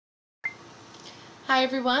Hi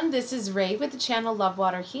everyone, this is Ray with the channel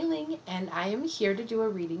Lovewater Healing, and I am here to do a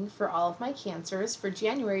reading for all of my Cancers for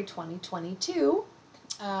January 2022.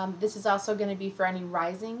 This is also going to be for any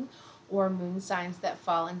rising or moon signs that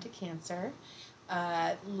fall into Cancer.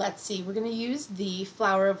 Let's see, we're going to use the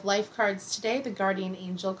Flower of Life cards today, the Guardian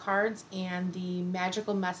Angel cards, and the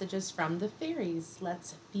magical messages from the fairies.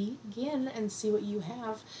 Let's begin and see what you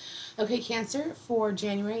have. Okay, Cancer, for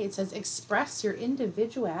January it says express your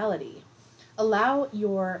individuality. Allow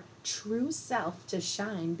your true self to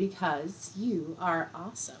shine because you are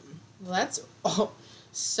awesome. Well, that's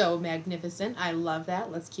so magnificent. I love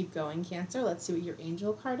that. Let's keep going, Cancer. Let's see what your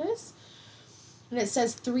angel card is. And it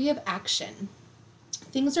says 3 of action.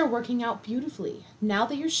 Things are working out beautifully. Now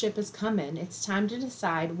that your ship has come in, it's time to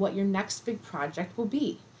decide what your next big project will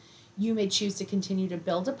be. You may choose to continue to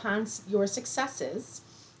build upon your successes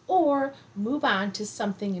or move on to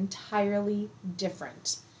something entirely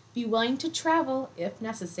different. Be willing to travel if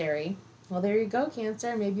necessary. Well, there you go,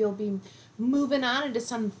 Cancer. Maybe you'll be moving on into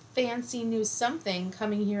some fancy new something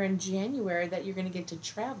coming here in January that you're going to get to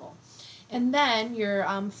travel. And then your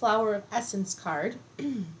Flower of Essence card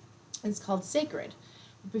is called Sacred.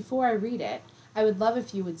 Before I read it, I would love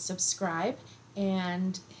if you would subscribe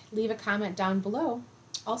and leave a comment down below.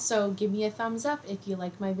 Also, give me a thumbs up if you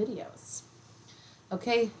like my videos.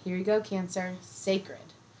 Okay, here you go, Cancer. Sacred.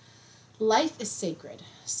 Life is sacred.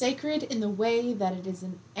 Sacred in the way that it is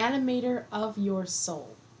an animator of your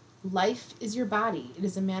soul. Life is your body. It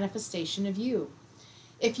is a manifestation of you.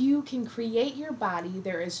 If you can create your body,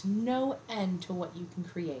 there is no end to what you can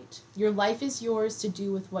create. Your life is yours to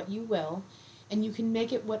do with what you will, and you can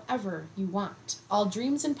make it whatever you want. All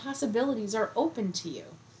dreams and possibilities are open to you.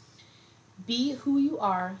 Be who you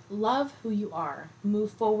are, love who you are,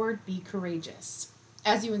 move forward, be courageous.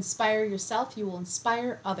 As you inspire yourself, you will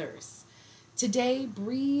inspire others. Today,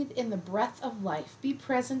 breathe in the breath of life. Be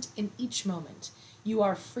present in each moment. You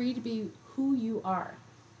are free to be who you are.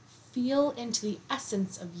 Feel into the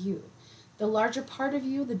essence of you, the larger part of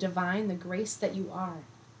you, the divine, the grace that you are.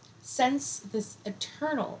 Sense this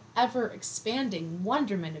eternal, ever-expanding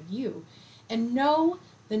wonderment of you, and know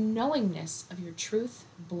the knowingness of your truth,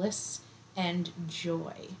 bliss, and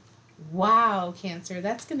joy. Wow, Cancer,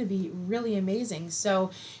 that's going to be really amazing. So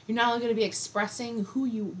you're not only going to be expressing who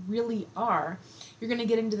you really are, you're going to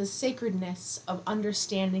get into the sacredness of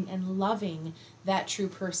understanding and loving that true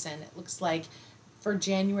person. It looks like for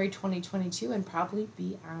January 2022 and probably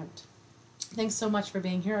beyond. Thanks so much for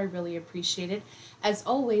being here. I really appreciate it. As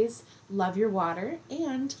always, love your water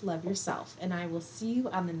and love yourself. And I will see you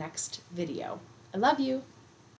on the next video. I love you.